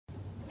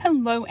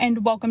Hello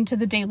and welcome to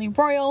the Daily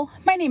Royal.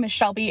 My name is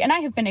Shelby and I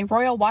have been a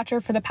royal watcher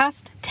for the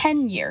past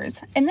 10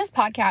 years. In this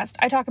podcast,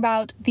 I talk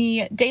about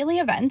the daily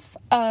events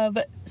of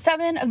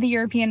 7 of the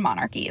European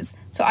monarchies.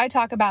 So I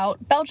talk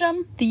about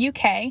Belgium, the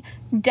UK,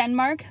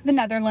 Denmark, the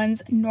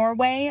Netherlands,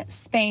 Norway,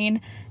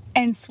 Spain,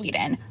 and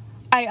Sweden.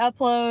 I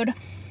upload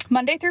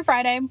Monday through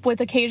Friday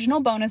with occasional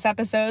bonus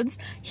episodes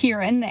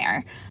here and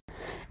there.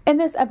 In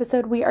this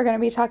episode, we are going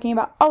to be talking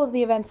about all of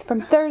the events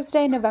from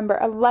Thursday, November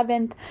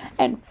 11th,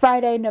 and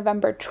Friday,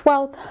 November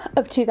 12th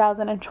of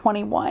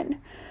 2021.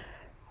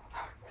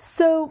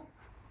 So,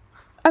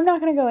 I'm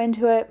not going to go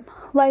into it.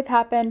 Life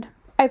happened.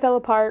 I fell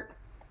apart.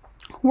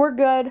 We're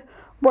good.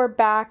 We're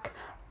back.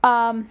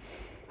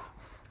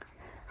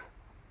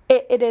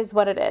 It is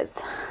what it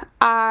is.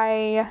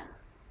 I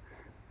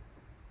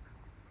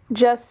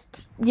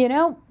just,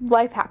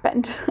 life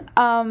happened.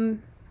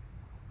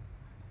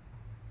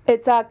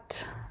 It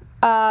sucked.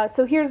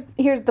 So here's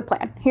the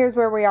plan. Here's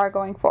where we are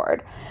going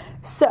forward.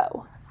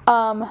 So,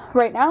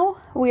 right now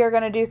we are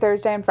going to do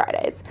Thursday and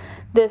Fridays.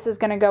 This is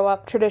going to go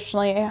up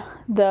traditionally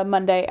the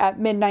Monday at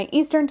midnight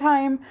Eastern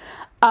time.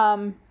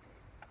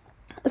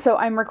 So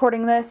I'm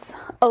recording this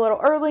a little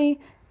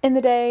early in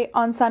the day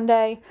on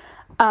Sunday.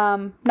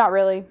 Not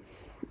really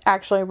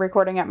actually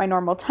recording at my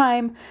normal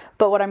time,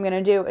 but what I'm going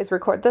to do is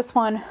record this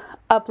one,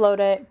 upload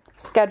it,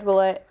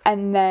 schedule it,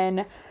 and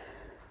then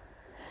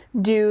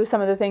do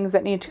some of the things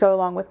that need to go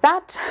along with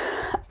that.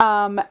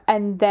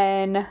 And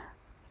then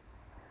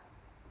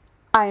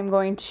I'm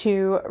going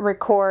to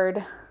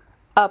record,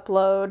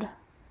 upload,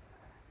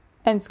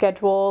 and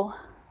schedule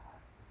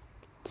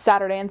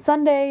Saturday and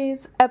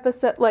Sunday's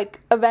episode,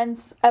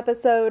 events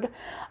episode,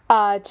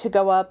 to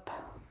go up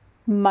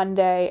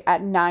Monday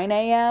at 9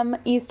 a.m.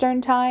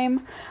 Eastern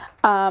time.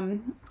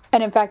 And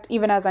in fact,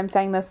 even as I'm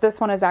saying this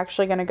one is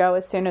actually going to go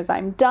as soon as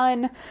I'm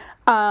done.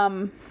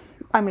 I'm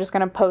just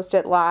going to post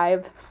it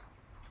live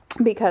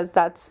because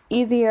that's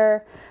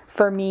easier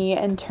for me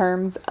in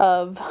terms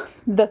of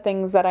the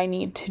things that I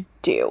need to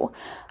do.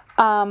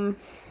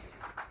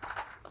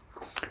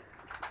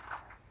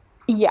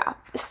 Yeah,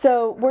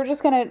 so we're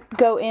just going to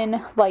go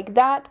in like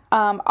that.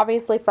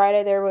 Obviously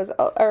Thursday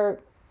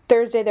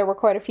there were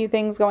quite a few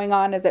things going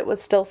on as it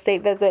was still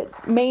state visit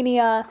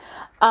mania.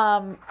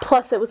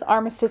 Plus it was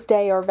Armistice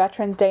Day or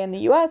Veterans Day in the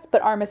US,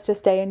 but Armistice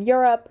Day in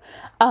Europe.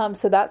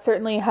 So that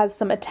certainly has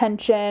some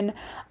attention.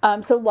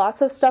 So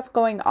lots of stuff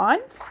going on.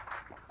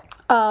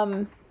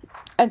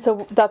 And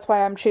so that's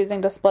why I'm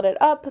choosing to split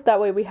it up. That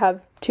way we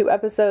have 2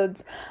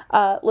 episodes.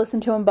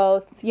 Listen to them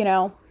both,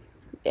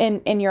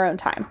 in your own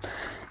time.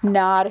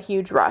 Not a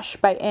huge rush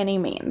by any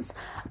means.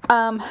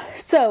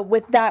 So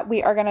with that,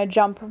 we are going to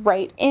jump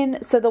right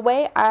in. So the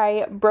way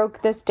I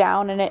broke this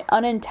down, and it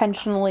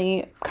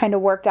unintentionally kind of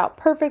worked out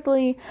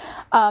perfectly,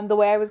 the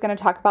way I was going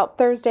to talk about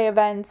Thursday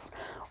events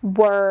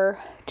were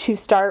to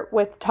start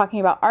with talking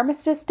about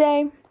Armistice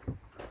Day,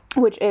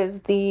 which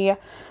is the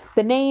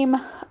name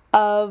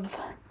of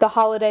the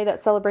holiday that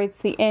celebrates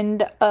the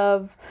end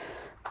of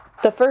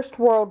the First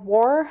World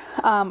War,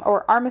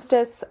 or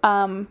armistice,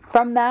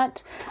 from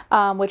that,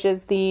 which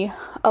is the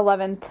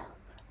 11th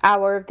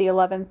hour of the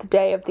 11th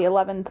day of the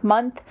 11th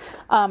month,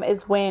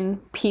 is when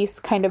peace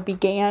kind of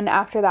began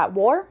after that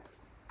war.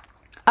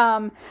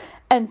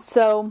 And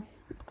so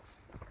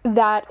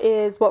that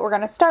is what we're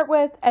going to start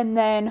with, and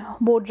then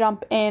we'll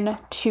jump in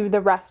to the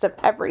rest of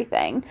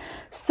everything.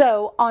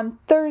 So on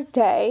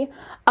Thursday,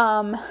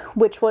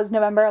 which was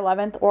November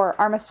 11th, or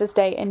Armistice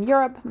Day in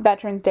Europe,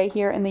 Veterans Day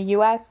here in the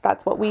US,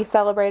 that's what we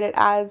celebrated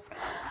as,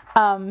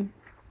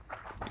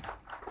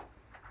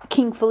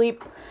 King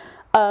Philippe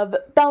of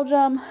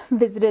Belgium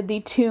visited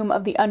the tomb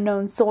of the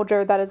unknown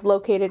soldier that is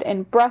located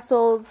in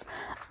Brussels,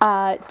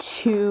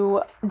 it's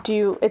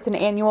an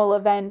annual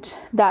event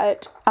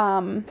that,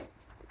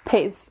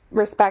 pays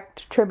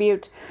respect,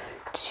 tribute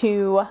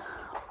to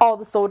all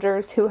the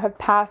soldiers who have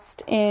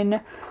passed in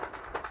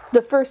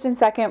the First and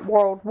Second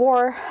World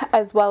War,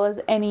 as well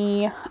as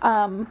any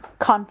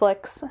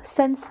conflicts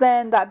since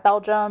then that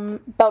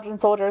Belgian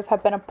soldiers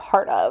have been a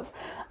part of.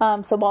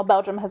 So while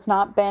Belgium has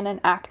not been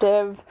an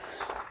active,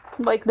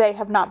 they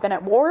have not been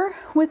at war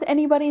with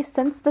anybody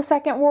since the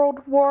Second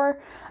World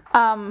War,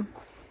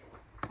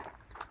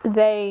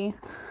 they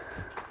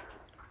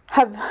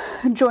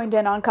have joined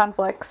in on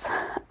conflicts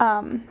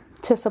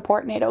to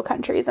support NATO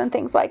countries and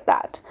things like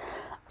that.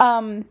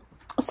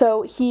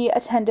 So he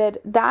attended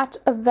that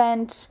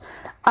event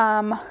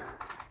on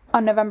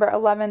November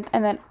 11th,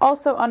 and then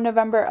also on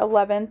November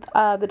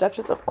 11th, the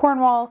Duchess of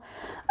Cornwall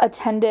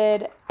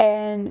attended,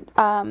 and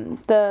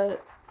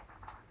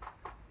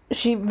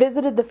she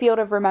visited the Field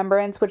of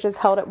Remembrance, which is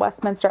held at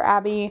Westminster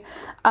Abbey.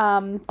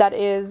 That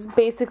is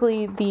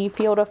basically the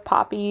Field of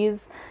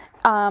Poppies.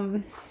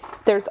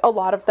 There's a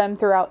lot of them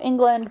throughout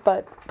England,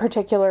 but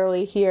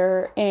particularly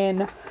here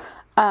in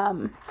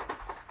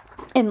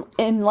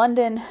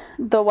London,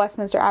 the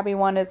Westminster Abbey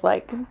one is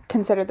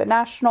considered the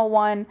national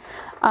one.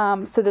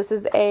 So this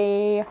is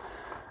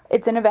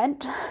it's an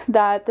event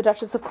that the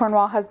Duchess of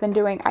Cornwall has been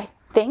doing, I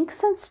think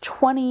since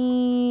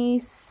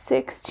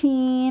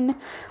 2016,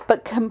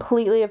 but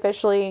completely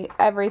officially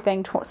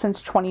everything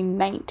since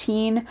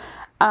 2019.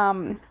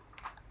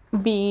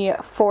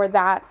 Before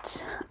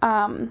that,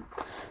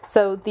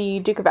 so the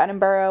Duke of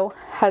Edinburgh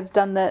has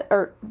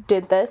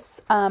did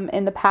this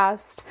in the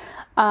past,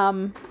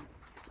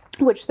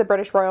 which the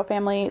British royal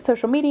family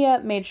social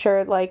media made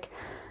sure like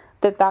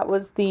that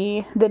was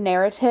the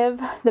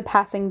narrative, the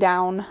passing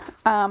down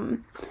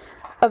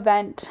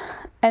event.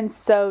 And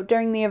so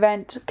during the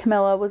event,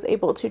 Camilla was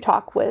able to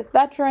talk with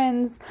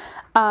veterans.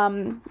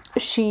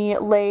 She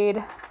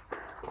laid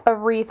a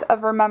wreath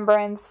of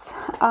remembrance,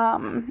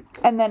 and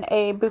then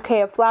a bouquet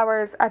of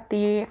flowers at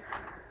the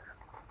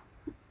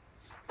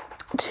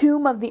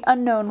tomb of the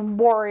unknown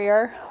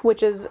warrior,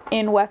 which is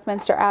in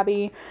Westminster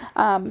Abbey.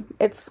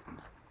 It's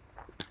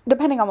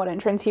depending on what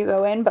entrance you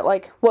go in, but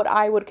like what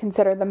I would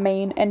consider the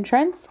main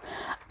entrance.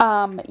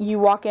 You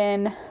walk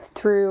in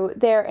through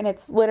there, and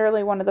it's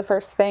literally one of the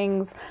first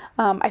things.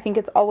 I think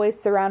it's always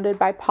surrounded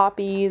by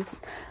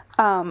poppies.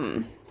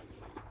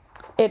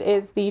 It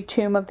is the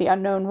tomb of the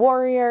unknown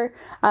warrior,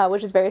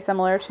 which is very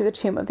similar to the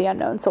tomb of the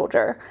unknown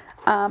soldier.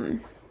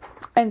 And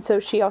so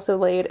she also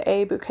laid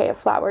a bouquet of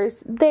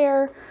flowers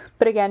there.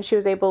 But again, she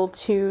was able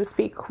to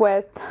speak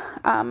with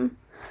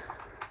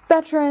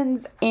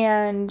veterans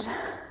and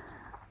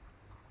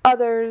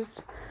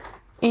others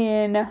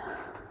to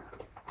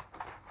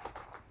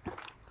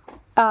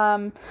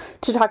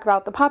talk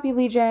about the Poppy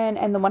Legion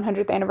and the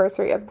 100th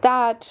anniversary of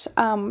that.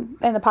 And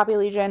the Poppy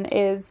Legion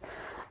is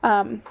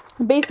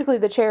basically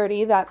the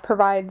charity that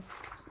provides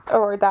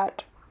or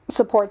that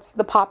supports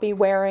the poppy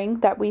wearing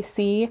that we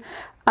see,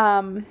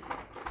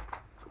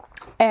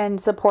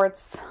 and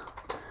supports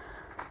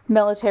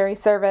military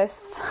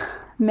service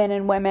men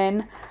and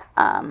women,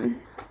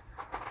 and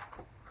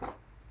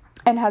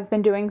has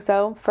been doing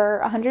so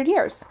for 100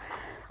 years.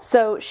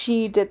 So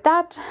she did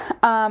that,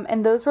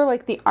 and those were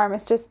like the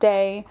Armistice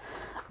Day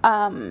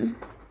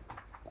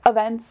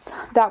events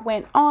that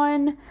went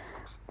on.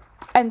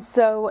 And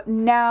so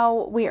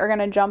now we are going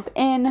to jump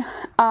in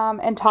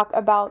and talk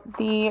about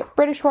the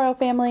British royal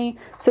family.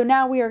 So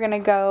now we are going to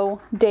go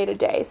day to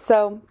day.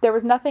 So there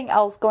was nothing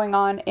else going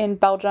on in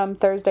Belgium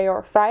Thursday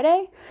or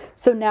Friday.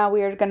 So now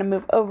we are going to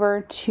move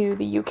over to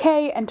the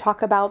UK and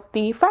talk about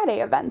the Friday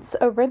events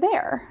over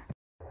there.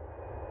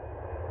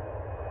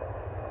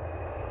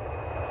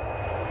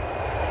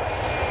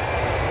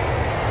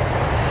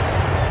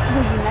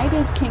 The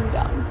United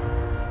Kingdom.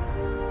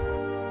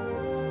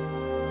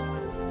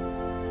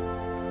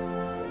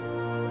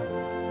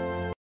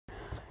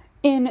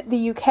 In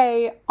the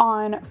UK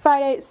on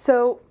Friday.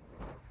 So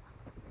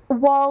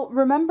while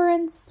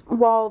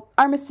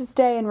Armistice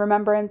Day and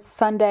Remembrance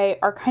Sunday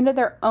are kind of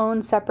their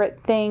own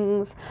separate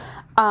things,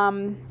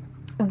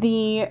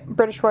 the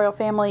British royal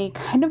family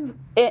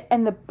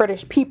and the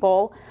British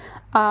people,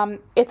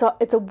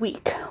 it's a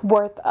week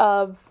worth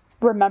of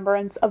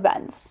remembrance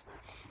events.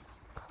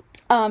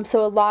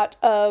 So a lot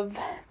of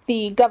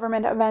the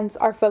government events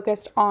are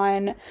focused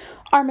on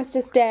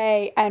Armistice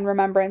Day and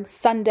Remembrance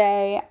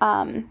Sunday,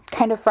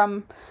 kind of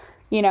from,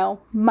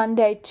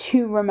 Monday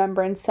to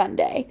Remembrance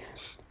Sunday.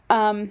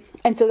 And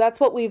so that's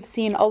what we've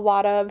seen a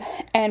lot of,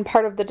 and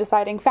part of the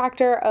deciding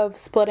factor of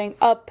splitting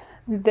up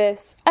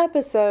this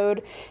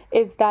episode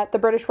is that the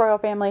British royal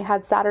family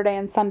had Saturday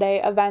and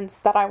Sunday events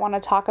that I want to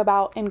talk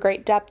about in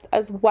great depth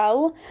as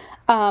well.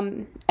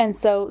 And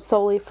so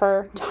solely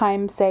for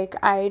time's sake,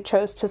 I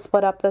chose to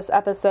split up this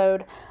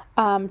episode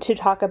to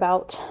talk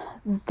about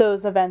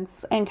those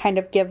events and kind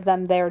of give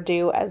them their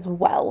due as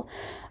well,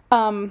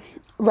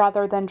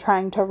 rather than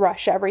trying to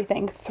rush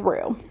everything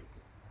through.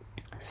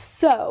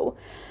 So,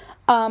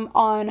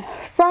 on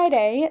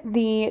Friday,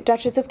 the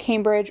Duchess of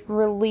Cambridge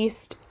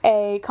released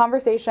a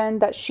conversation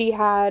that she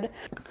had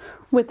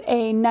with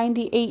a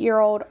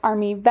 98-year-old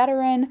Army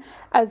veteran,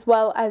 as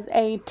well as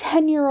a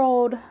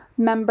 10-year-old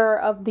member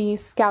of the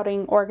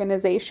scouting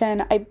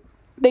organization.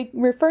 They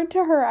referred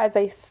to her as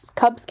a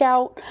Cub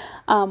Scout,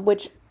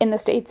 which in the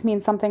States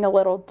means something a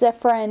little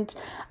different.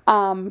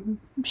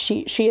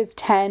 She is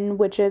 10,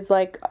 which is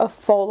like a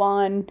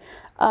full-on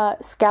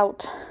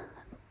scout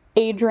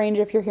age range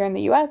if you're here in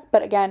the US,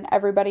 but again,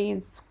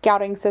 everybody's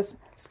scouting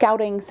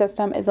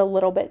system is a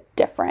little bit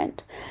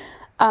different.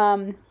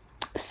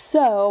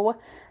 So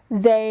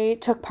they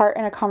took part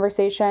in a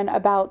conversation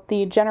about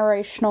the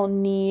generational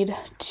need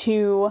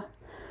to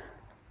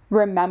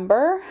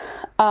remember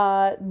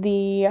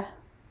the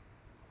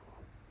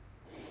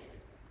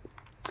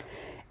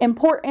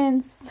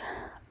importance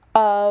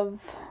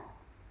of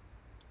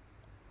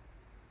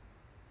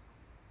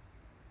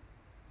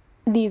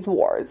these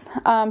wars.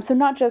 So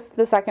not just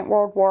the Second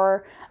World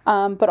War,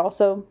 but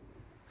also,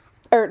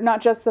 or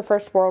not just the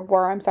First World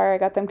War, I'm sorry, I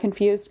got them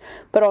confused,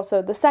 but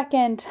also the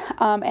Second,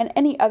 and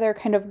any other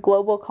kind of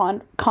global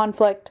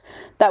conflict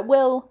that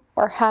will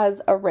or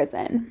has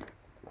arisen.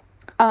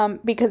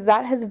 Because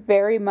that has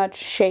very much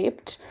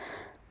shaped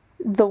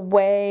the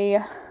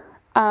way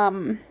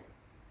our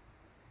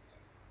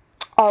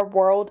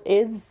world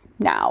is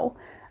now.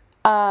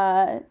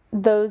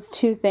 Those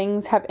two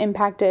things have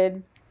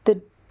impacted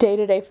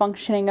day-to-day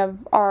functioning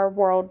of our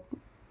world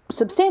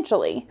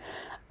substantially.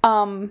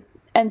 And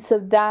so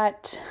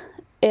that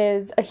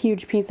is a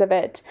huge piece of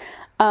it.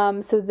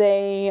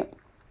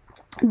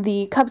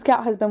 The Cub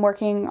Scout has been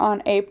working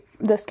on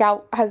the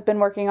Scout has been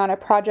working on a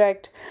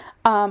project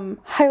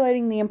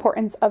highlighting the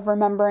importance of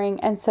remembering,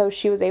 and so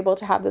she was able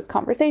to have this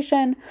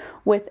conversation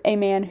with a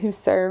man who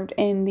served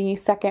in the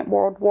Second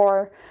World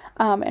War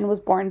and was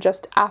born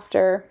just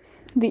after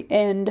the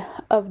end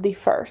of the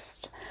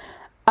First.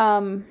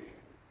 And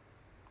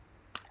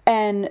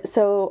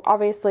so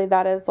obviously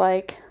that is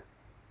like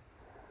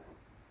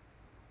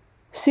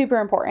super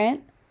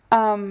important.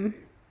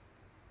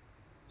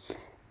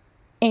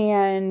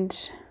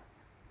 And,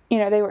 you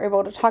know, they were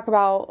able to talk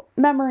about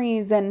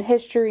memories and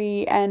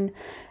history and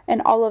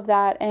all of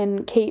that,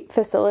 and Kate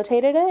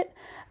facilitated it,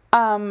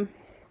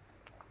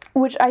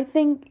 which I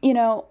think, you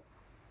know,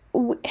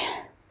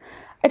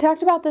 I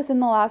talked about this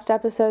in the last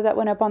episode that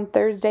went up on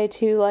Thursday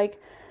too,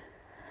 like,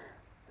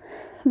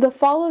 the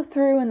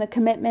follow-through and the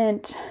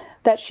commitment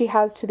that she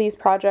has to these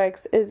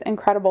projects is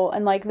incredible,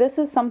 and, like, this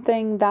is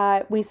something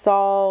that we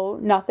saw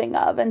nothing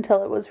of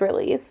until it was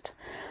released.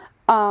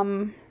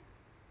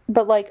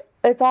 But, like,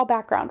 it's all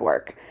background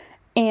work,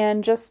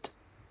 and just,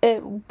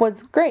 it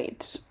was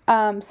great.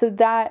 So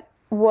that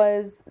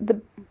was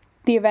the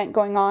event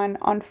going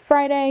on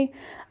Friday.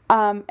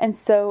 And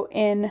so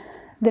in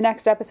the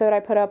next episode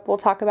I put up, we'll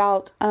talk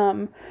about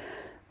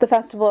the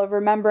Festival of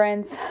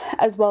Remembrance,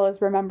 as well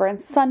as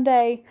Remembrance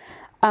Sunday,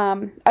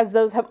 as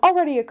those have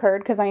already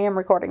occurred, because I am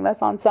recording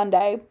this on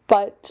Sunday,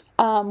 but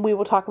we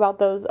will talk about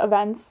those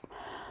events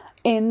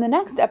in the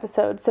next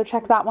episode, so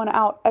check that one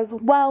out as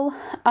well.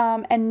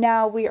 And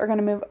now we are going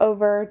to move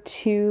over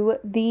to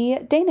the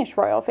Danish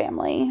royal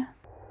family.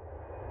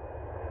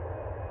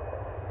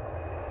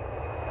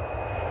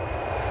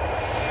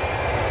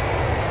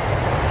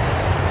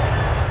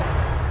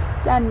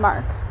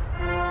 Denmark.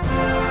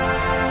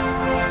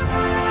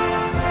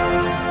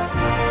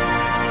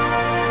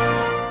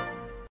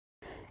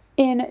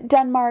 In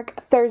Denmark,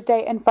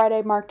 Thursday and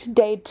Friday marked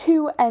day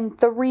 2 and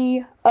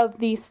 3 of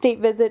the state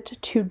visit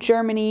to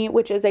Germany,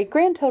 which is a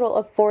grand total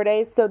of 4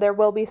 days, so there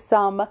will be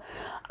some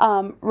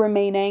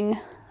remaining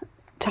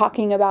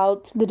talking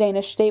about the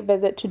Danish state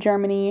visit to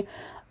Germany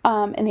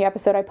in the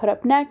episode I put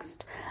up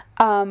next.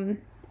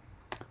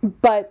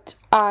 But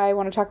I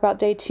want to talk about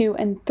day 2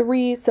 and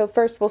 3. So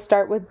first we'll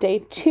start with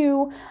day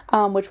 2,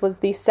 which was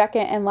the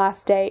second and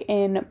last day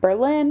in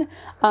Berlin.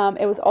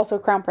 It was also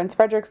Crown Prince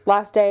Frederic's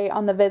last day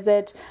on the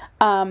visit.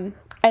 And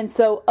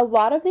so a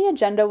lot of the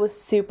agenda was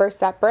super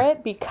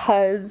separate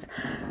because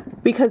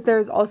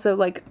there's also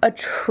like a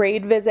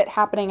trade visit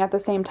happening at the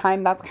same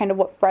time. That's kind of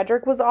what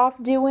Frederick was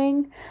off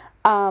doing,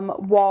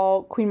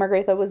 while Queen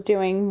Margrethe was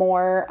doing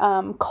more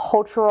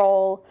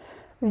cultural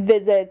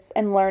visits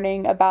and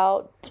learning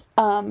about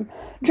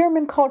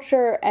German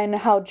culture and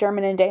how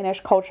German and Danish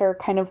culture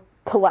kind of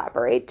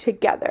collaborate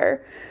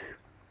together.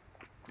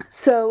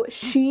 So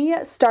she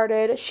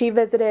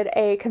visited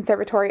a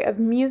conservatory of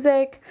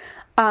music,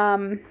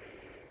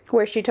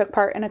 where she took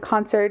part in a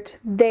concert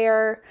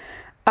there.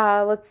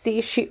 Let's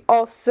see, she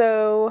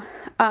also,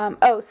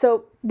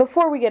 so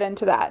before we get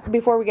into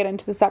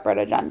the separate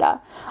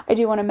agenda, I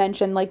do want to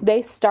mention, like,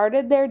 they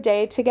started their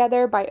day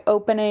together by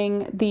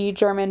opening the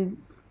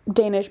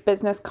German-Danish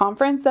business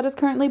conference that is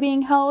currently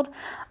being held.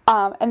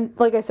 And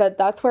like I said,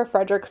 that's where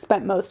Frederick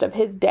spent most of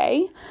his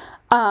day.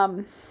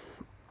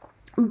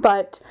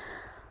 But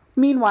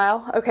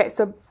meanwhile, okay,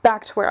 so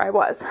back to where I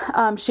was.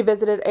 She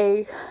visited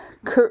a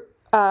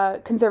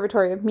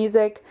conservatory of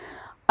music,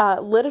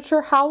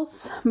 literature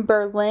house,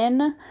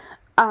 Berlin,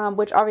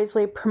 which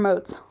obviously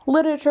promotes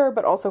literature,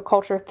 but also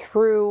culture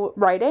through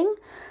writing.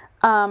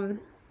 And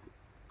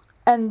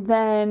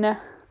then,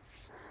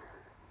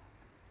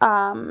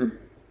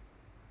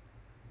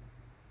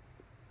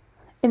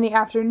 in the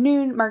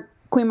afternoon,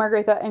 Queen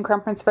Margrethe and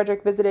Crown Prince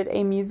Frederik visited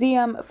a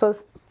museum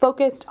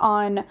focused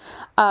on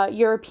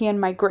European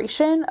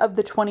migration of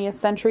the 20th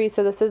century.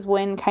 So this is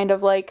when kind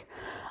of like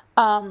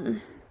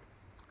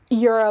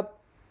Europe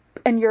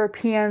and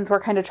Europeans were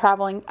kind of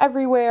traveling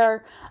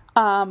everywhere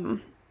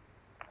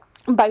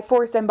by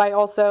force and by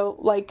also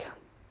like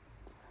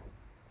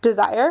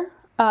desire.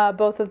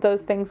 Both of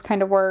those things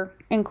kind of were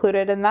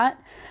included in that.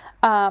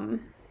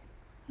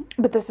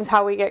 But this is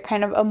how we get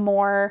kind of a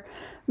more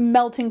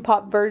melting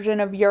pot version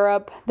of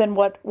Europe than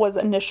what was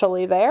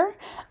initially there.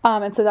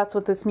 And so that's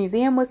what this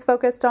museum was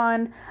focused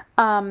on.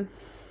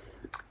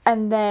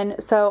 And then,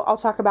 so I'll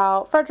talk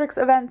about Frederick's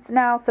events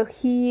now. So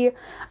he,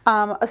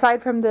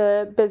 aside from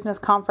the business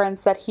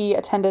conference that he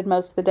attended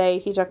most of the day,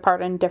 he took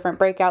part in different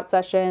breakout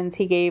sessions.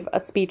 He gave a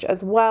speech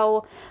as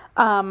well.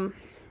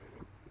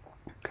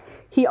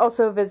 He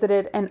also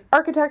visited an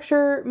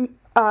architecture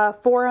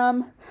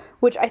forum,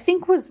 which I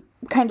think was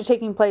kind of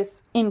taking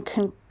place in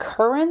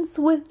concurrence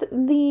with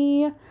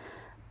the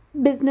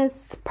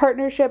business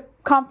partnership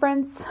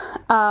conference.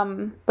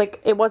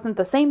 Like, it wasn't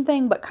the same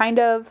thing, but kind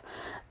of.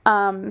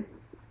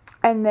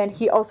 And then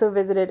he also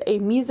visited a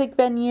music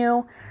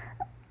venue,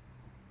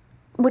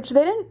 which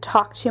they didn't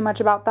talk too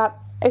much about that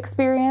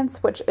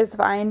experience, which is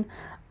fine.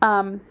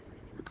 And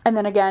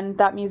then again,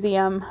 that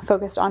museum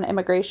focused on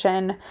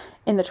immigration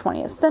in the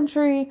 20th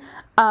century.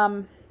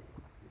 And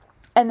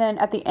then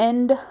at the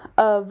end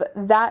of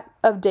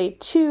day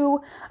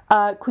 2,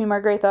 Queen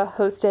Margrethe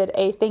hosted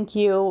a thank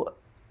you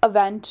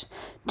event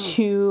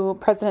to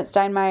President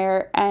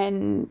Steinmeier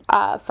and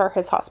for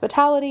his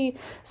hospitality.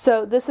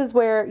 So this is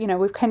where,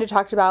 we've kind of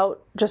talked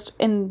about just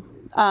in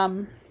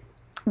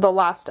the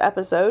last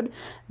episode,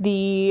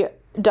 the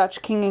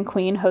Dutch king and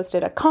queen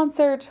hosted a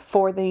concert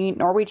for the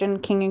Norwegian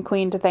king and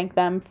queen to thank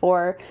them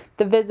for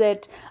the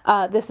visit.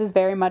 This is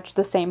very much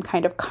the same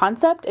kind of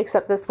concept,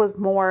 except this was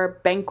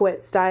more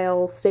banquet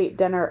style, state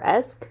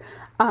dinner-esque.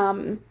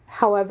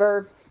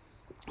 However,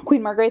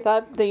 Queen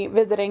Margrethe, the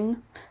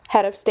visiting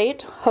head of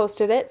state,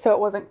 hosted it, so it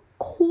wasn't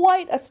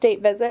quite a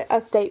state visit,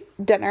 a state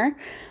dinner,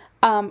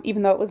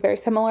 even though it was very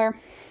similar.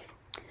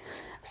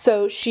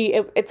 So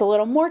it's a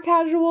little more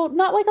casual,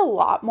 not like a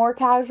lot more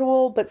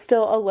casual, but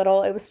still a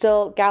little. It was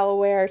still gala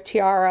wear,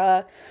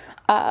 tiara,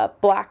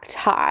 black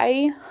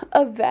tie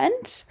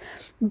event,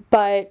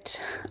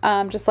 but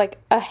just like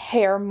a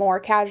hair more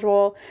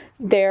casual.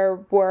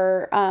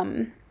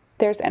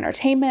 There's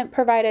entertainment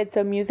provided,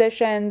 so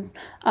musicians,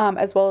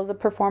 as well as a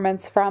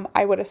performance from,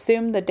 I would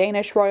assume, the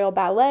Danish Royal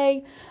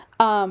Ballet,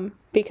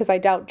 because I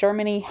doubt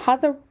Germany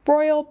has a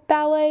royal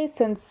ballet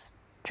since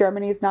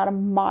Germany is not a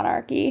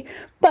monarchy,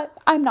 but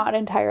I'm not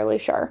entirely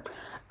sure.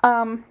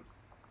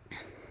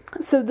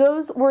 So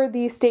those were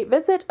the state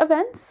visit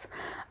events.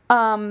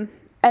 And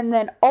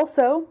then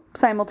also,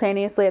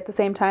 simultaneously at the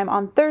same time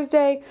on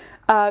Thursday,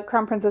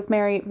 Crown Princess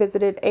Mary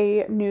visited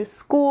a new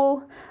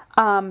school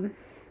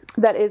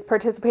that is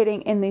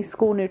participating in the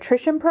school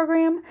nutrition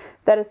program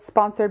that is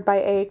sponsored by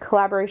a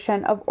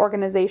collaboration of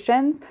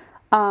organizations,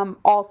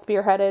 all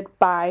spearheaded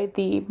by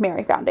the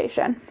Mary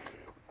Foundation.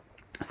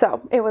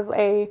 So it was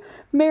a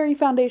Mary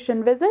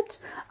Foundation visit.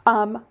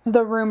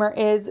 The rumor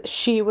is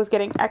she was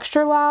getting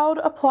extra loud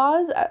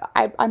applause.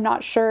 I'm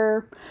not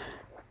sure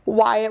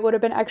why it would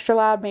have been extra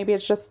loud. Maybe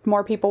it's just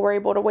more people were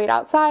able to wait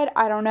outside.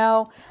 I don't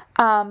know.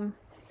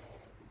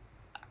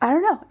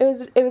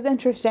 It was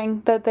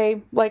interesting that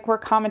they were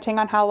commenting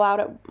on how loud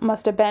it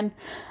must have been.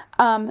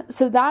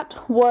 So that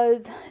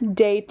was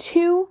day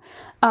 2.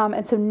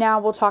 And so now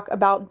we'll talk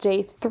about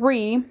day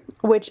 3,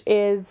 which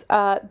is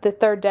the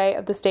third day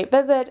of the state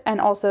visit and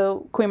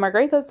also Queen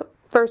Margrethe's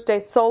first day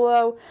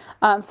solo.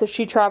 So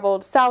she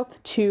traveled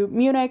south to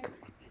Munich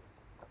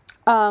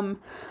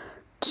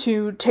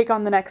to take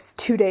on the next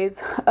 2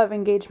 days of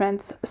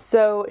engagements.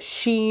 So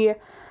she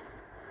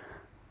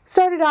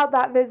started out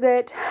that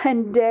visit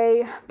and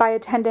day by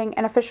attending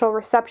an official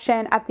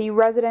reception at the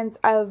residence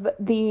of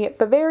the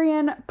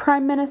Bavarian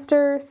Prime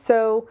Minister.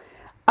 So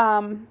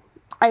I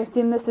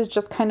assume this is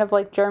just kind of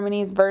like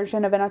Germany's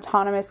version of an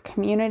autonomous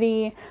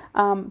community.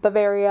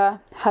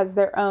 Bavaria has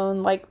their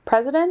own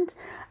president,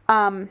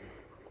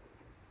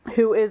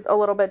 who is a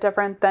little bit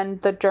different than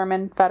the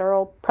German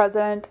federal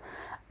president.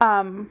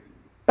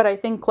 But I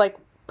think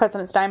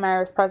President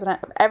Steinmeier is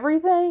president of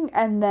everything,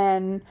 and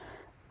then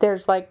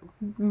there's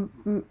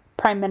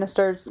prime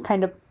ministers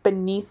kind of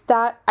beneath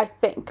that, I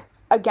think.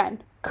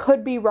 Again,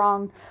 could be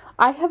wrong.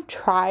 I've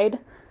tried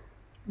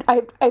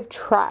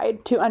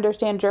to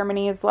understand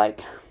Germany's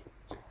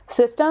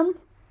system,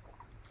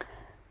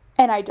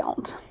 and I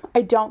don't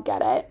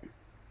get it.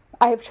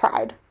 I have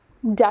tried,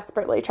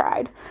 desperately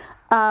tried.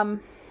 I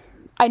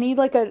need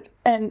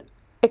an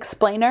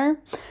explainer,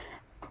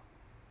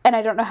 and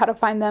I don't know how to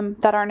find them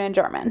that aren't in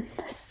German.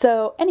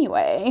 So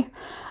anyway,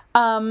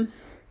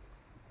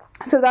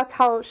 so that's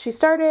how she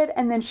started,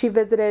 and then she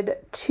visited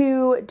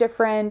 2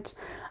 different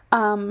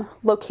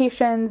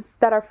locations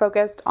that are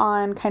focused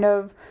on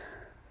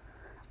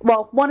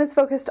one is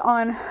focused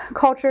on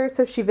culture,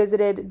 so she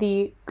visited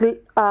the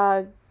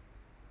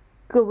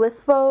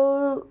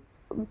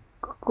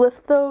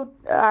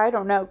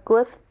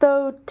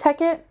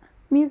Glyptotheket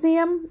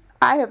Museum.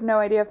 I have no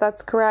idea if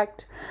that's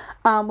correct,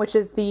 which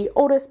is the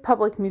oldest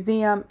public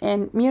museum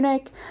in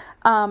Munich.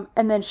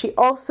 And then she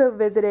also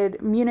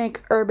visited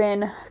Munich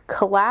Urban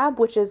Collab,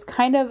 which is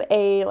kind of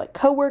a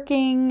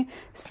co-working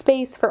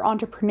space for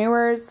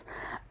entrepreneurs,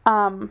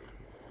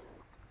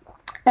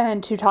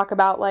 and to talk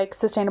about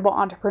sustainable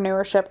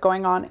entrepreneurship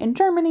going on in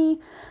Germany,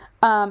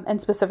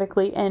 and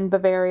specifically in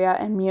Bavaria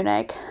and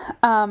Munich.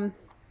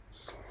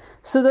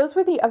 So those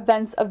were the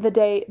events of the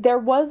day. There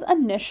was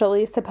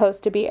initially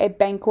supposed to be a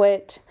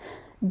banquet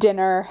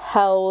dinner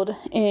held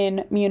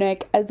in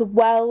Munich as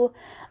well.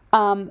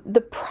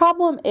 The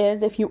problem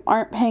is, if you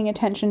aren't paying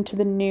attention to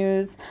the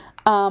news,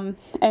 and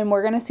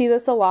we're going to see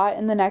this a lot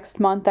in the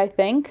next month, I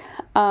think,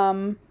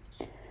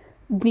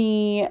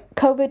 the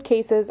COVID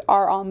cases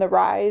are on the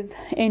rise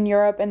in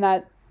Europe, and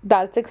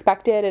that's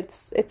expected.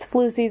 It's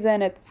flu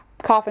season, it's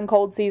cough and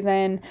cold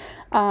season.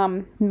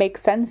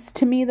 Makes sense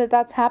to me that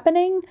that's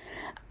happening.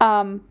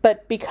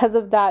 But because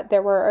of that,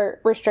 there were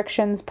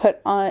restrictions put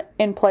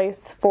in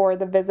place for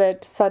the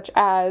visit, such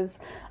as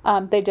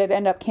they did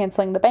end up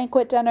canceling the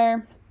banquet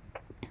dinner.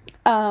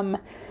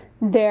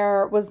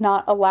 there was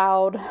not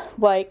allowed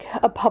like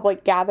a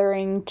public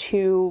gathering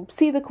to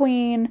see the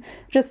queen.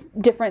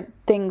 Just different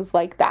things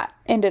like that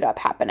ended up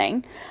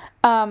happening.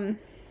 And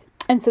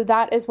so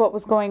that is what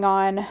was going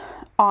on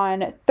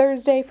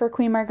Thursday for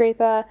Queen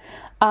Margrethe.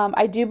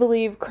 I do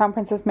believe Crown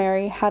Princess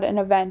Mary had an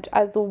event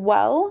as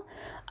well,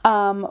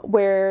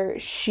 where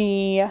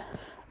she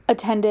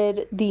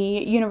attended the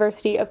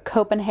University of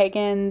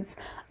Copenhagen's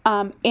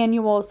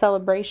annual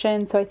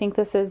celebration. So I think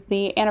this is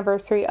the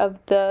anniversary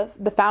of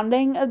the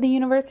founding of the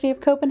University of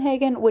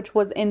Copenhagen, which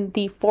was in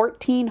the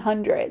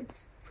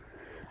 1400s.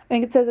 I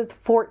think it says it's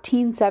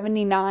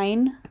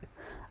 1479,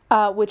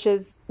 which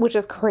is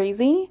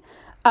crazy.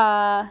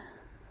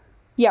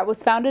 It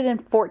was founded in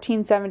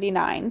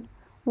 1479.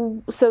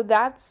 So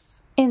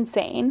that's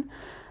insane.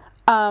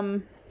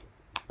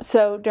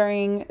 So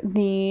during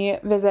the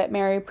visit,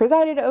 Mary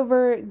presided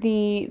over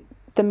the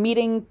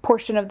meeting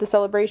portion of the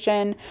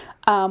celebration,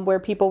 where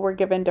people were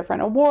given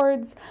different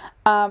awards.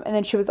 And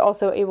then she was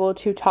also able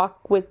to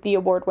talk with the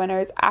award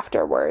winners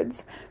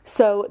afterwards.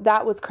 So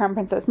that was Crown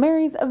Princess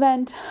Mary's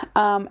event.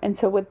 And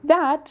so with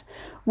that,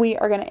 we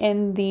are going to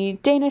end the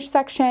Danish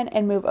section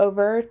and move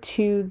over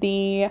to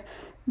the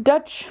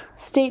Dutch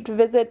state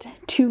visit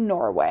to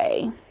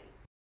Norway.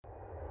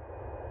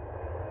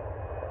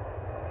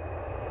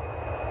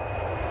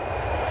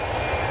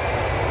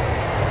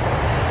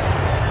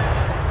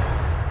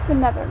 The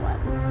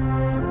Netherlands.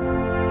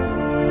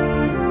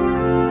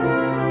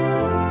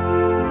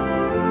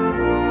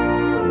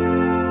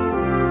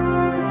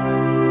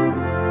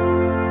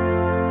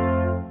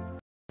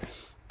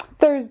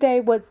 Thursday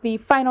was the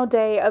final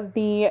day of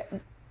the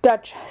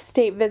Dutch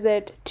state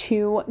visit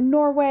to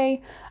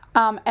Norway,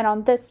 and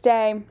on this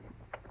day,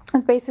 it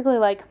was basically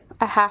like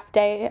a half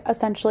day,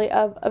 essentially,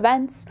 of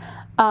events.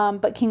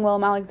 But King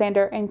Willem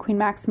Alexander and Queen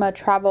Maxima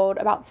traveled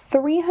about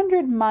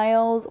 300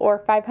 miles or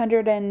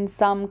 500 and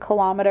some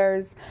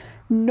kilometers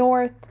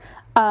north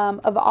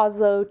of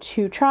Oslo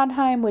to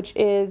Trondheim, which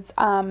is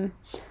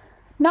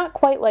not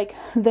quite like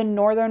the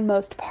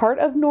northernmost part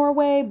of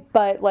Norway,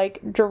 but like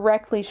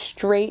directly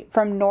straight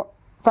from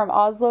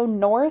Oslo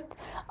north.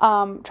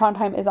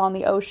 Trondheim is on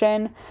the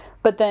ocean,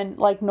 but then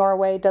like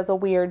Norway does a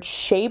weird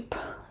shape.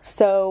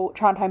 So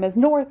Trondheim is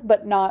north,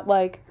 but not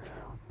like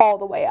all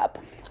the way up.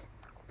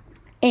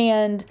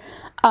 And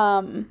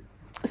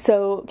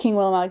so King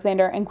Willem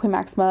Alexander and Queen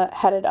Maxima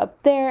headed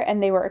up there,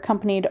 and they were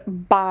accompanied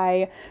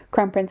by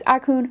Crown Prince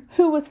Haakon,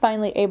 who was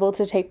finally able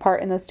to take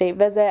part in the state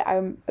visit.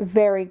 I'm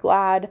very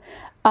glad.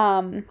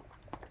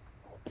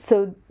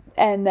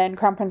 And then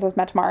Crown Princess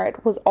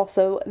Mette-Marit was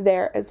also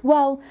there as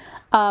well.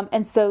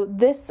 And so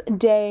this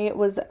day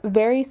was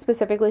very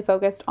specifically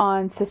focused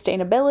on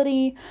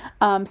sustainability,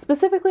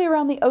 specifically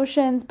around the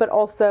oceans, but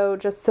also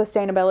just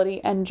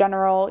sustainability in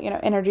general,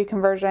 energy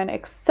conversion,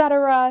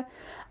 etc.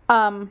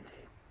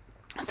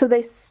 So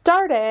they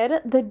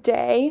started the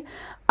day,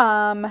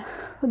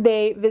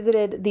 they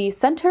visited the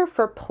Center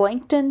for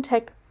Plankton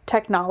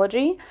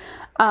Technology,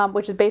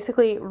 which is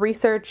basically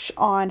research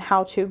on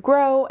how to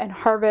grow and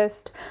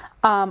harvest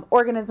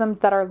organisms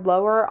that are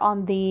lower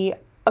on the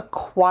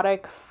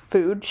aquatic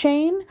food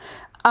chain,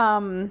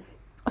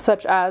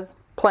 such as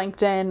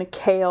plankton,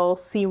 kale,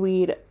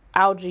 seaweed,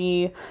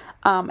 algae,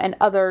 and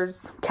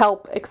others,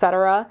 kelp,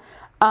 etc.,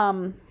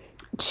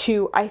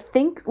 to, I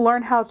think,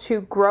 learn how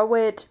to grow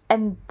it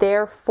and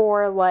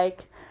therefore,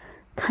 like,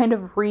 kind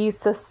of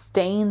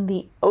resustain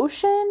the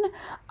ocean.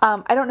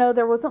 I don't know,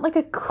 there wasn't, like,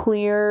 a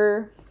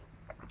clear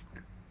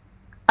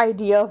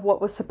idea of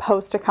what was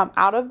supposed to come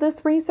out of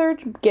this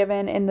research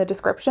given in the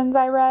descriptions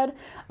I read,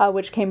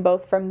 which came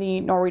both from the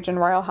Norwegian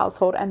royal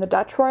household and the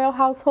Dutch royal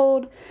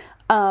household.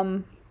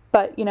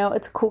 But,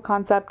 it's a cool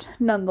concept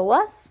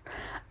nonetheless.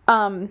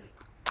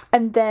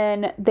 And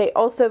then they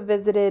also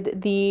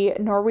visited the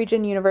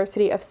Norwegian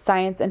University of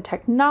Science and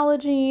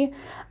Technology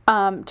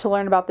to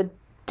learn about the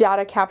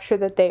data capture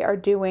that they are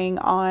doing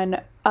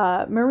on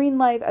marine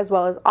life as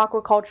well as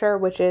aquaculture,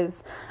 which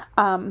is,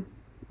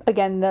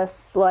 again,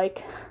 this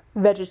like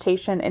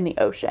vegetation in the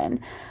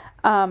ocean.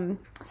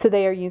 So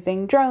they are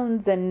using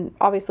drones and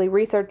obviously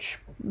research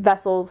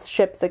vessels,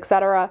 ships,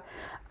 etc.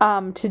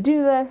 To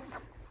do this.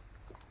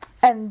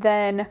 And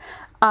then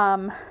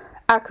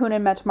Haakon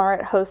and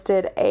Mette-Marit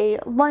hosted a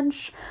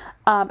lunch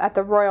at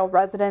the royal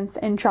residence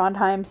in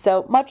Trondheim.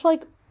 So much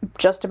like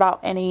just about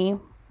any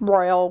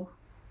royal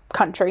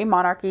country,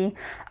 monarchy,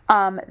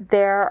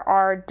 there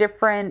are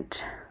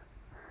different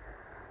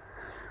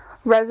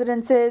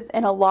residences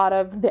in a lot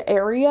of the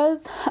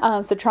areas.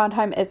 So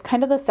Trondheim is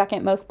kind of the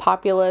second most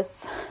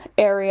populous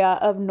area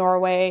of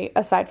Norway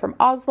aside from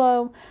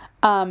Oslo.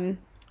 And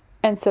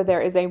so there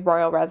is a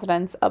royal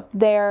residence up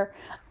there.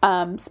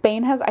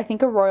 Spain has, I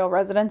think, a royal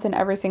residence in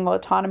every single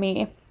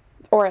autonomy,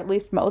 or at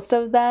least most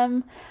of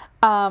them,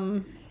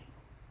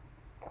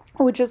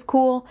 which is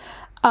cool.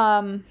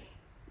 There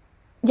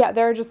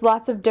are just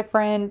lots of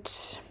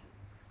different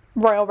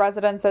royal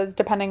residences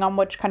depending on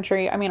which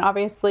country. I mean,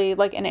 obviously,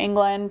 like in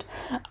England,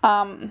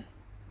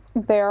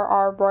 there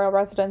are royal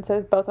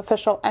residences, both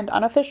official and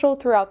unofficial,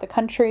 throughout the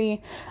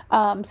country.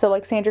 So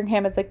like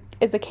Sandringham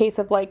is a case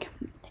of like,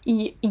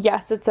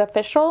 yes, it's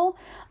official,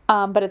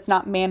 but it's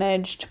not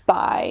managed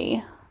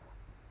by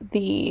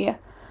the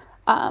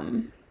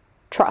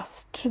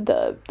trust,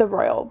 the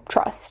royal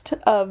trust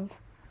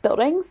of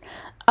buildings,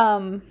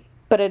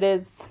 but it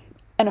is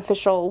an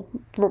official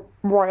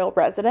royal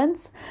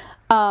residence.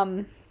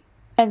 And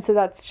so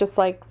that's just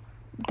like,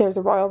 there's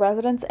a royal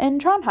residence in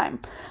Trondheim.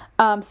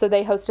 So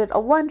they hosted a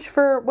lunch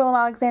for Willem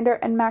Alexander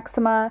and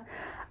Maxima.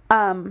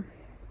 And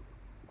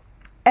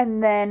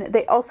then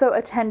they also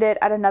attended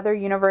at another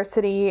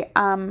university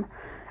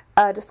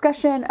a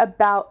discussion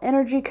about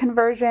energy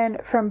conversion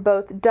from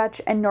both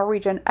Dutch and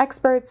Norwegian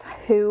experts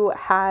who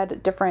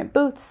had different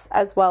booths,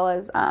 as well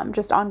as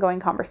just ongoing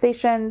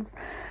conversations.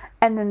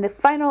 And then the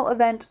final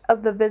event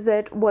of the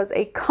visit was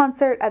a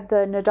concert at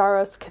the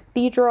Nidaros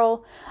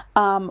Cathedral,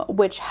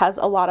 which has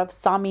a lot of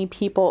Sami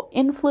people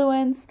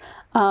influence.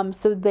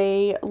 So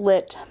they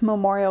lit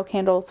memorial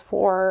candles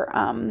for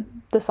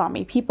the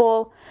Sami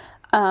people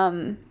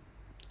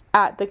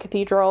at the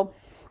cathedral.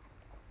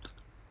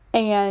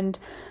 And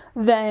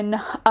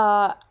then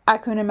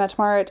Akun and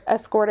Mette-Marit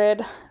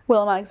escorted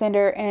Willem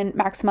Alexander and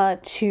Maxima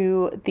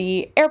to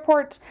the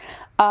airport,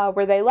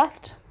 where they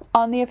left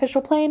on the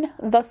official plane,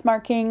 thus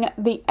marking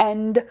the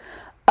end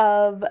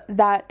of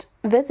that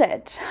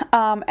visit.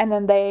 And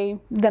then they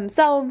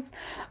themselves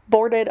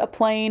boarded a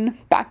plane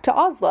back to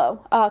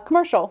Oslo,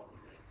 commercial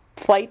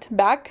flight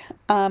back,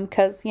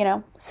 because,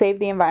 save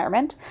the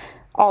environment,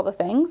 all the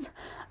things.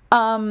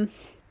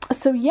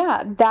 So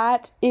yeah,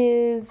 that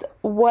is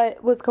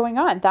what was going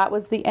on. That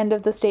was the end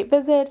of the state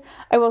visit.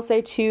 I will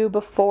say too,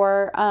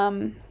 before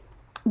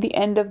the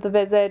end of the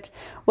visit,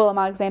 Willem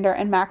Alexander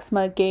and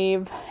Maxima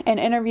gave an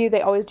interview.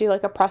 They always do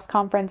like a press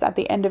conference at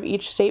the end of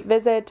each state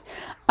visit.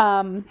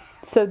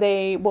 So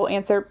they will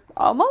answer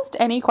almost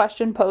any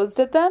question posed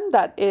at them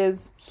that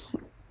is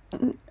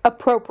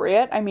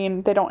appropriate. I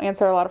mean, they don't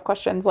answer a lot of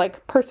questions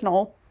like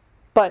personal,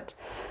 but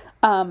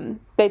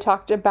they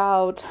talked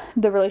about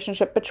the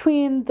relationship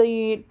between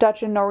the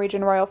Dutch and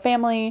Norwegian royal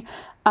family.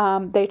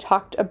 They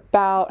talked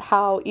about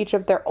how each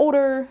of their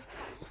older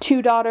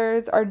 2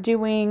 daughters are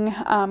doing,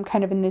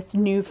 kind of in this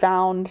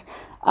newfound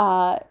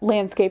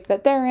landscape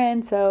that they're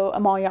in. So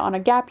Amalia on a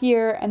gap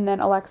year, and then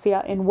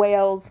Alexia in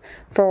Wales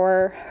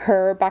for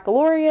her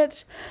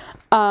baccalaureate.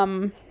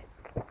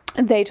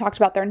 They talked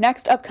about their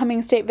next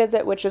upcoming state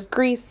visit, which is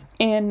Greece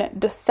in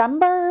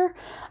December.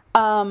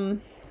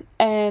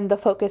 And the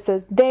focus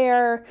is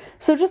there.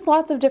 So just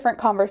lots of different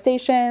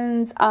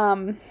conversations.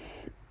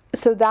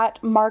 So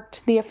that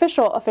marked the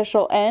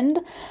official end.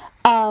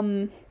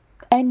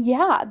 And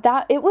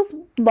yeah, it was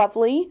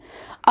lovely.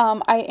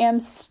 I am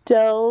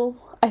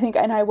still, I think,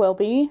 and I will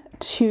be,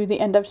 to the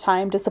end of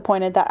time,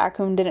 disappointed that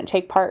Akun didn't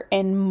take part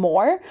in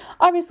more.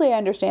 Obviously, I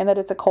understand that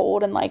it's a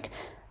cold, and like,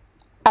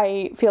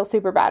 I feel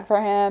super bad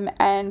for him,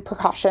 and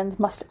precautions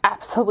must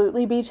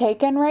absolutely be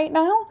taken right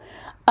now.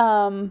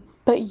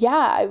 But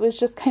yeah, it was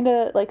just kind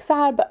of like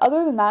sad. But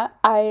other than that,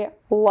 I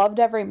loved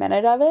every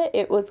minute of it.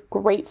 It was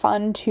great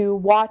fun to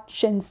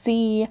watch and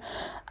see.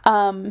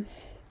 And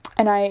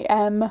I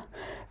am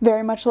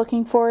very much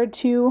looking forward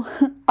to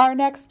our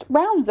next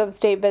rounds of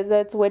state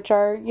visits, which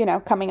are,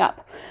 coming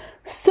up.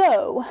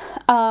 So,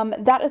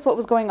 that is what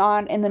was going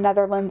on in the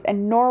Netherlands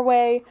and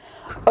Norway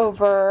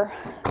over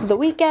the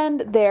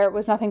weekend. There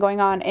was nothing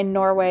going on in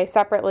Norway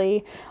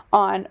separately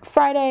on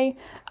Friday.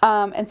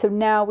 And so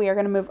now we are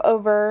going to move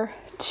over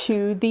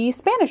to the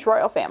Spanish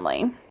royal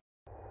family.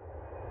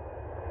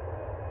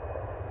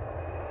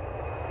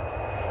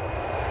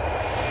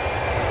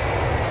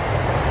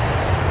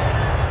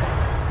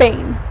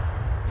 Spain.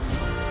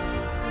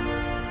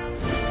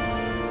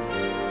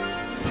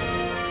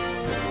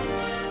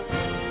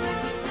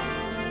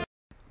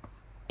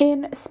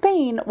 In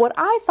Spain, what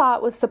I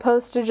thought was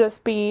supposed to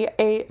just be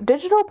a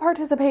digital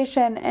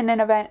participation in an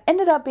event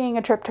ended up being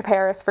a trip to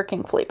Paris for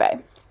King Felipe.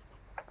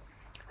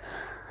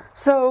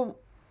 So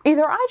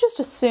either I just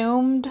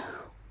assumed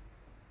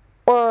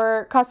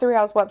or Casa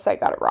Real's website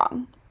got it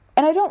wrong.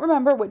 And I don't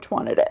remember which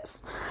one it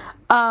is.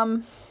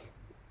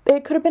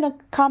 It could have been a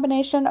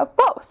combination of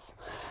both.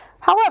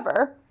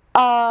 However,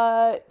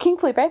 King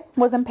Felipe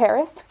was in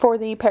Paris for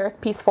the Paris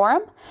Peace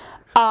Forum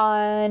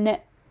on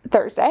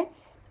Thursday.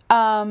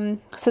 So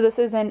this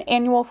is an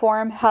annual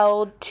forum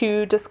held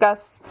to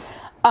discuss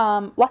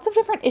lots of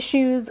different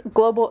issues,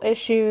 global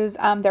issues.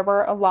 There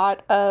were a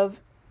lot of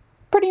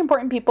pretty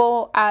important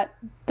people at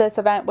this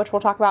event, which we'll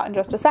talk about in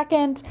just a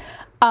second.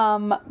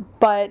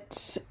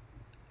 But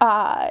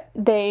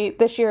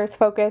this year's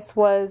focus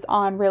was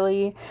on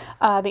really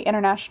the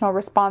international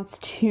response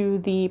to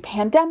the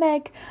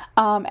pandemic,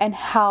 and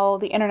how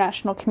the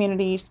international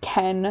community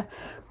can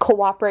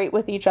cooperate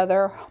with each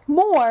other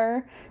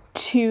more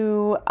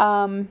to,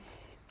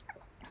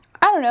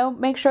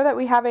 make sure that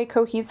we have a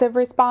cohesive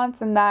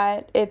response and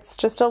that it's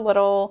just a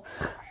little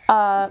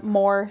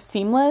more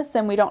seamless,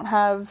 and we don't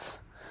have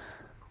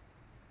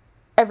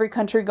every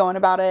country going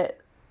about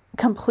it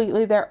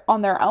completely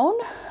on their own.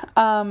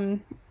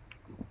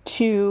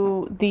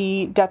 to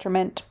the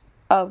detriment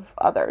of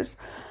others.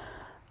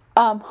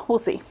 We'll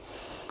see,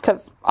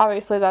 because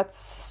obviously that's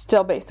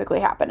still basically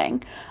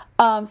happening.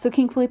 So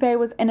King Felipe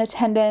was in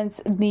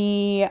attendance.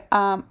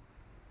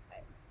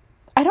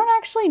 I don't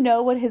actually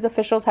know what his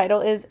official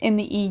title is in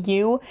the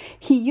EU.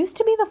 He used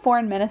to be the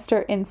foreign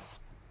minister in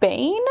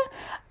Spain,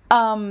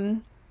 but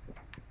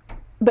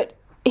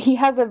he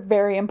has a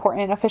very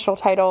important official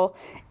title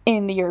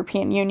in the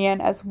European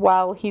Union as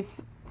well.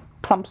 He's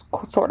some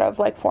sort of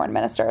like foreign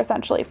minister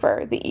essentially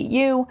for the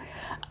EU,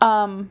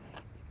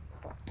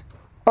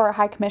 or a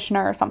high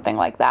commissioner or something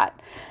like that.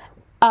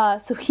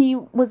 So he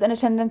was in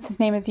attendance. His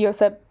name is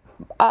Josep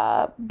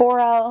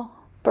Borrell.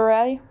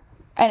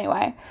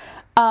 Anyway,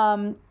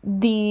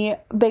 the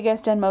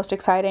biggest and most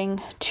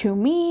exciting to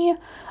me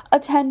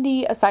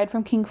attendee, aside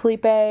from King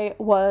Felipe,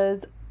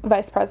 was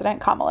Vice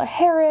President Kamala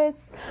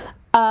Harris.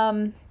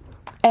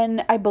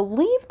 And I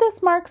believe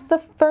this marks the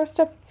first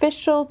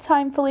official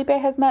time Felipe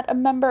has met a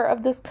member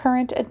of this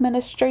current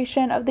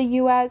administration of the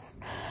U.S.,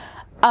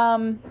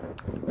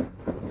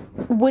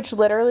 which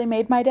literally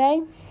made my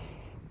day.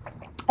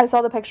 I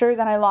saw the pictures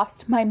and I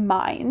lost my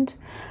mind.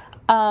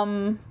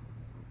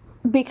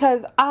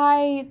 Because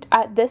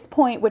at this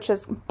point, which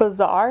is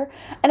bizarre,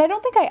 and I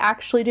don't think I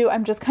actually do,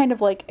 I'm just kind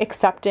of like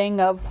accepting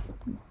of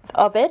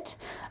it.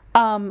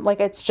 Like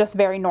it's just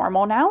very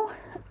normal now.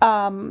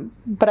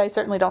 But I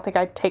certainly don't think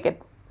I take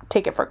it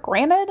for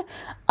granted.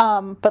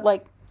 But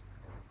like,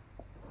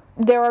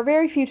 there are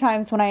very few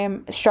times when I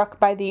am struck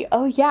by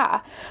oh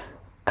yeah,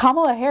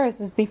 Kamala Harris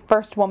is the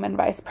first woman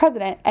vice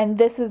president, and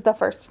this is the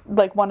first,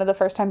 like one of the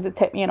first times it's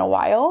hit me in a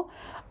while.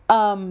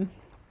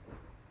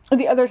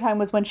 The other time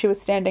was when she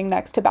was standing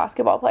next to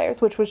basketball players,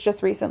 which was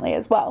just recently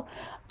as well.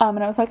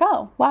 And I was like,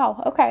 oh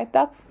wow, okay,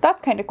 that's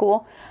kind of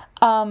cool.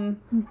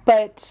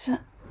 But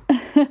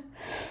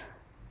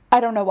I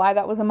don't know why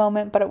that was a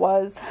moment, but it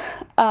was.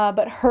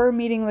 But her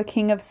meeting the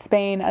King of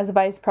Spain as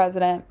vice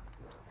president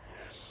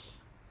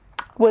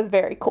was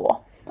very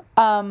cool.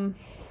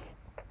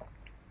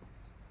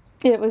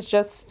 It was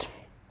just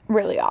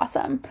really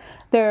awesome.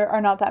 There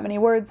are not that many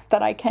words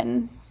that I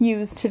can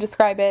use to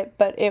describe it,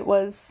 but it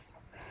was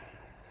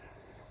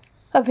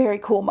a very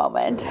cool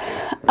moment.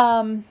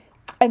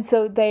 And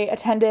so they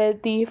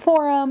attended the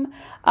forum.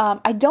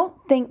 I don't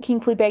think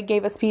King Felipe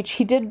gave a speech.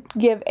 He did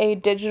give a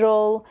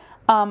digital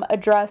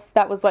address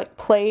that was like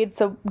played,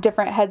 so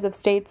different heads of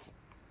states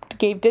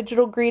gave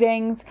digital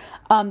greetings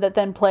that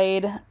then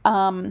played.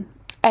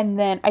 And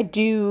then I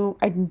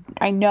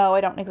know,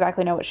 I don't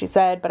exactly know what she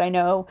said, but I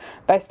know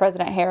Vice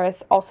President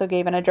Harris also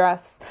gave an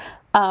address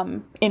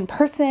in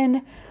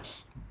person.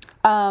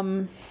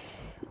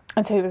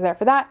 And so he was there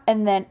for that.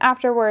 And then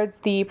afterwards,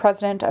 the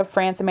president of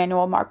France,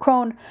 Emmanuel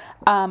Macron,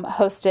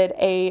 hosted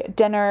a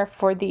dinner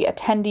for the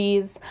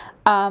attendees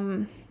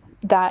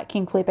that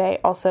King Felipe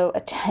also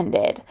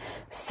attended.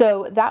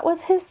 So that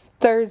was his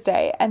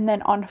Thursday. And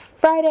then on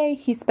Friday,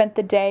 he spent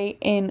the day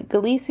in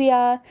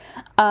Galicia.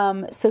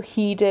 So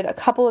he did a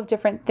couple of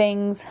different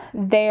things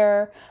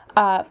there.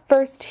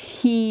 First,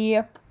 he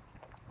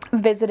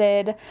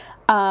visited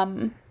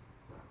the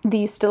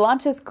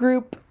Stellantis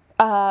Group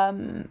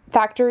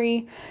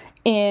factory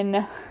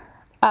in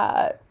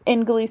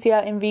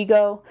Galicia, in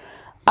Vigo.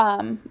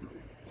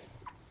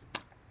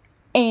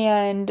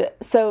 And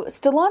so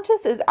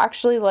Stellantis is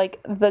actually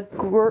like the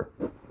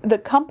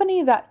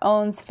company that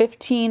owns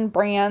 15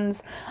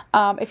 brands.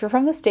 If you're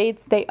from the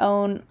States, they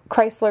own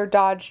Chrysler,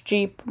 Dodge,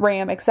 Jeep,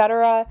 Ram,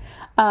 etc.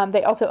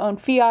 They also own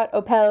Fiat,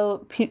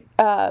 Opel,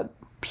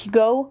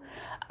 Peugeot,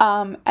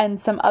 and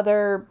some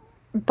other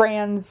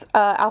brands,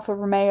 Alfa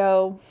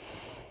Romeo,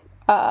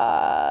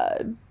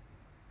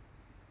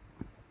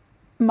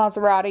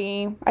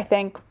 Maserati, I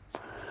think.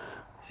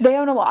 They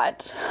own a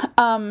lot.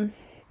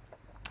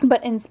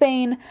 But in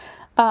Spain,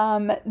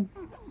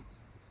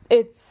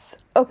 it's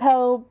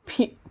Opel,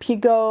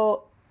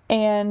 Peugeot,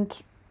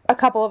 and a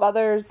couple of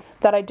others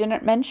that I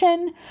didn't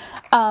mention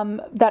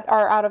that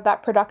are out of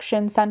that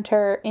production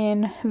center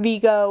in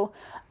Vigo.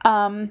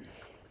 And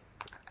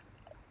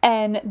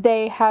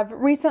they have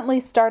recently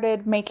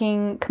started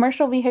making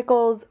commercial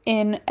vehicles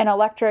in an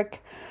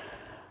electric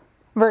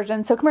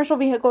version. So commercial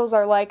vehicles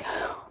are like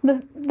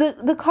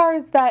the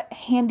cars that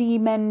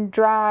handymen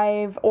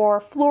drive,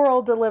 or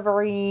floral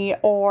delivery,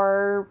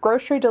 or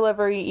grocery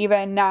delivery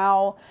even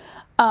now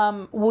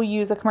will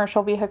use a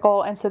commercial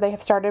vehicle. And so they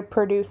have started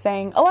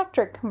producing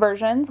electric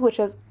versions, which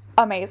is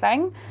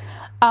amazing.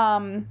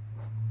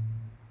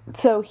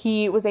 So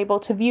he was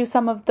able to view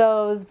some of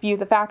those, view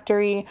the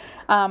factory.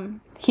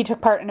 He took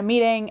part in a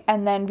meeting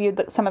and then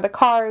viewed some of the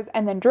cars,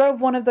 and then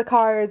drove one of the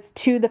cars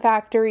to the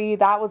factory.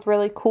 That was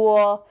really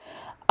cool.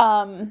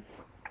 I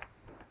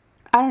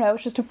don't know, it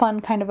was just a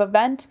fun kind of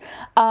event.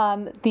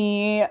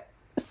 The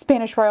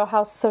Spanish Royal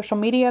House social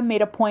media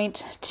made a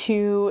point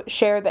to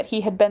share that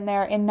he had been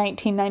there in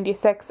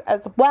 1996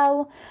 as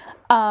well,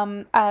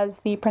 as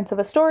the Prince of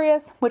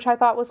Asturias, which I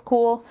thought was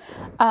cool.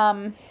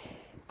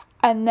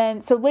 And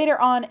then, so later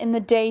on in the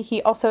day,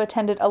 he also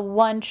attended a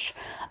lunch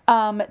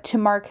to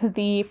mark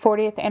the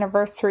 40th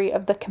anniversary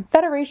of the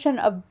Confederation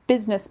of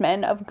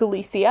Businessmen of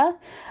Galicia,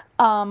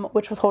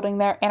 which was holding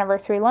their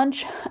anniversary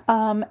lunch,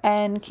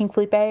 and King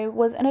Felipe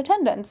was in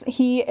attendance.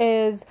 He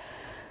is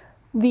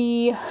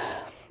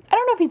I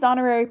don't know if he's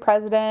honorary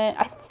president.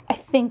 I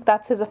think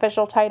that's his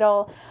official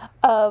title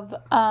of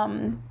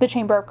the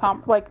Chamber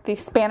of the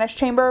Spanish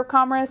Chamber of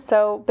Commerce.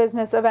 So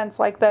business events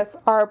like this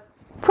are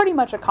pretty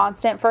much a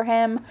constant for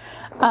him.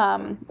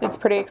 It's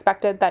pretty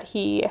expected that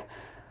he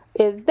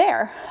is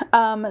there.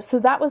 So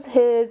that was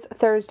his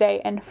Thursday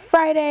and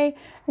Friday.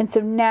 And so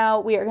now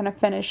we are going to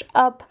finish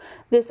up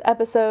this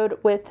episode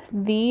with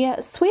the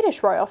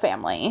Swedish royal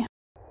family.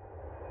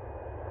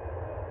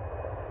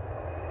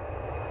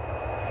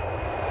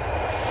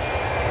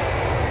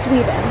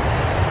 Sweden.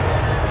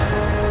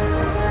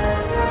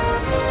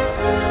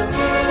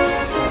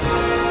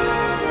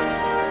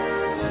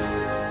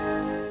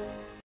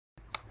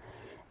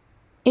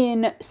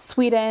 In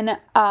Sweden,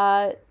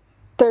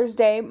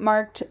 Thursday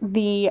marked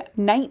the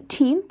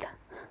 19th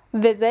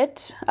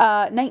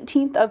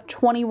of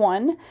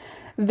 21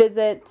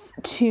 visits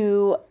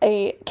to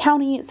a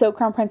county. So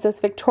Crown Princess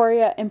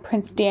Victoria and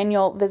Prince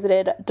Daniel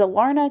visited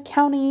Dalarna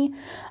County.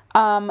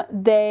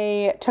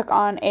 They took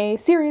on a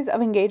series of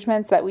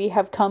engagements that we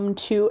have come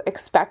to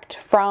expect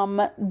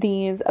from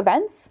these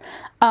events.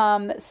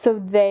 So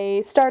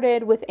they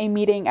started with a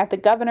meeting at the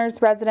governor's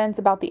residence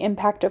about the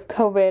impact of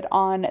COVID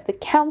on the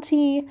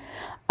county.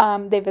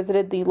 They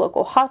visited the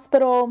local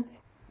hospital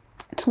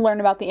to learn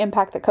about the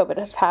impact that COVID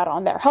has had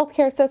on their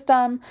healthcare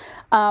system,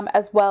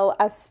 as well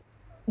as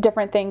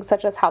different things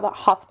such as how the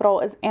hospital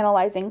is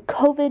analyzing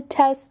COVID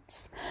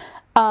tests.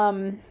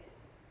 And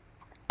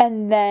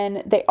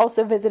then they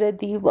also visited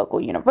the local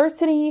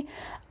university,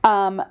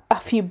 a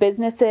few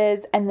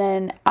businesses, and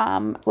then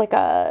like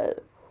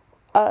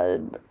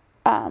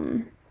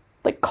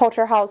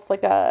culture house,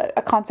 like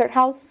a concert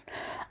house,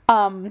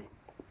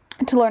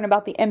 to learn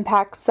about the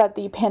impacts that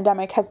the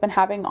pandemic has been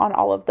having on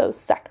all of those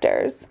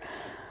sectors.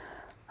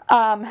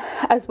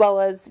 As well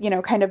as,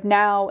 kind of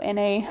now in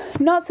a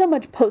not so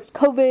much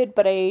post-COVID,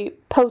 but a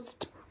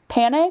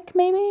post-panic,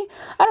 maybe?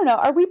 I don't know.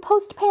 Are we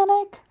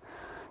post-panic?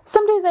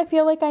 Some days I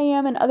feel like I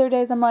am, and other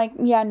days I'm like,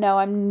 yeah, no,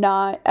 I'm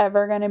not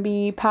ever going to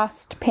be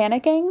past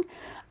panicking.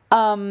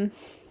 But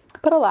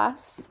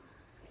alas,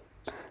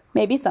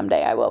 maybe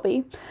someday I will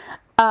be.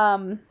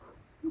 So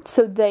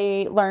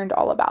they learned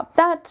all about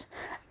that.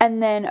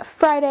 And then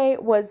Friday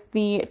was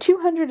the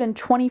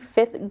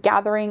 225th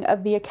gathering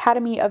of the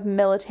Academy of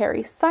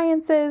Military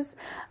Sciences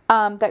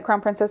that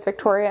Crown Princess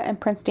Victoria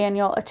and Prince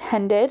Daniel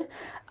attended.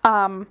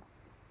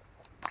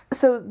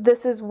 So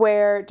this is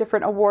where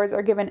different awards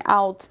are given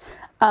out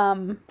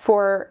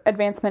for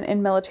advancement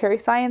in military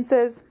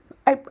sciences.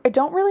 I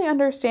don't really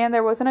understand.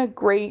 There wasn't a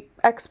great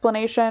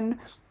explanation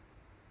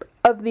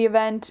of the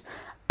event.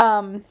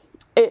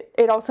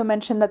 It also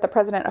mentioned that the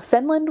president of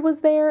Finland was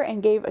there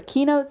and gave a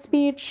keynote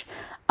speech.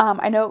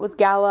 I know it was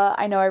gala.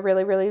 I know I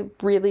really, really,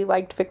 really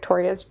liked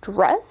Victoria's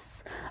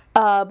dress,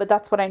 but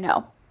that's what I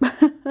know.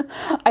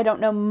 I don't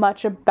know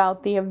much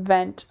about the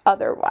event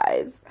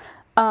otherwise.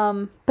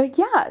 But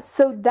yeah,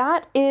 so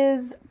that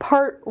is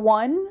part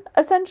one,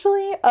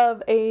 essentially,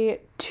 of a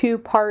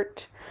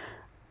 2-part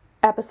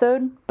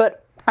episode,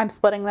 but I'm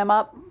splitting them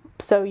up,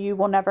 so you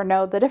will never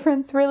know the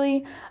difference,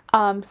 really.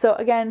 So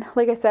again,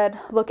 like I said,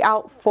 look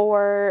out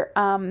for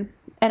an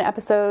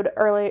episode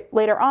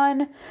later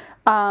on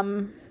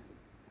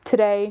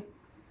today,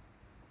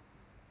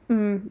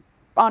 on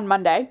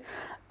Monday,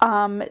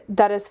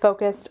 that is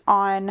focused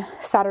on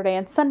Saturday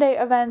and Sunday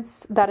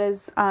events. That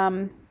is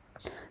the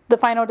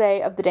final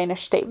day of the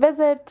Danish state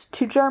visit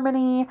to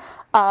Germany,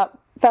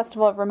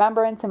 Festival of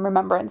Remembrance and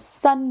Remembrance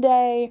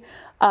Sunday,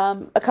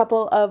 a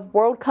couple of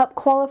World Cup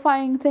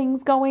qualifying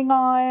things going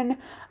on,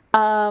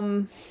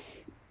 a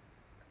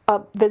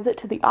visit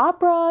to the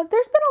opera.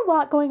 There's been a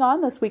lot going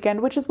on this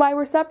weekend, which is why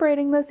we're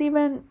separating this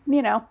even,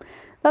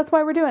 that's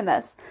why we're doing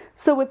this.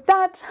 So with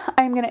that,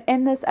 I'm going to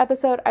end this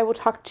episode. I will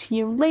talk to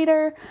you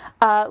later.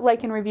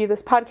 Like and review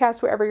this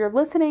podcast wherever you're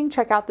listening.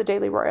 Check out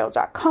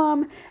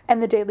thedailyroyal.com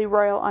and The Daily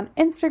Royal on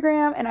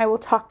Instagram, and I will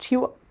talk to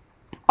you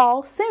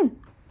all soon.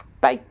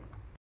 Bye.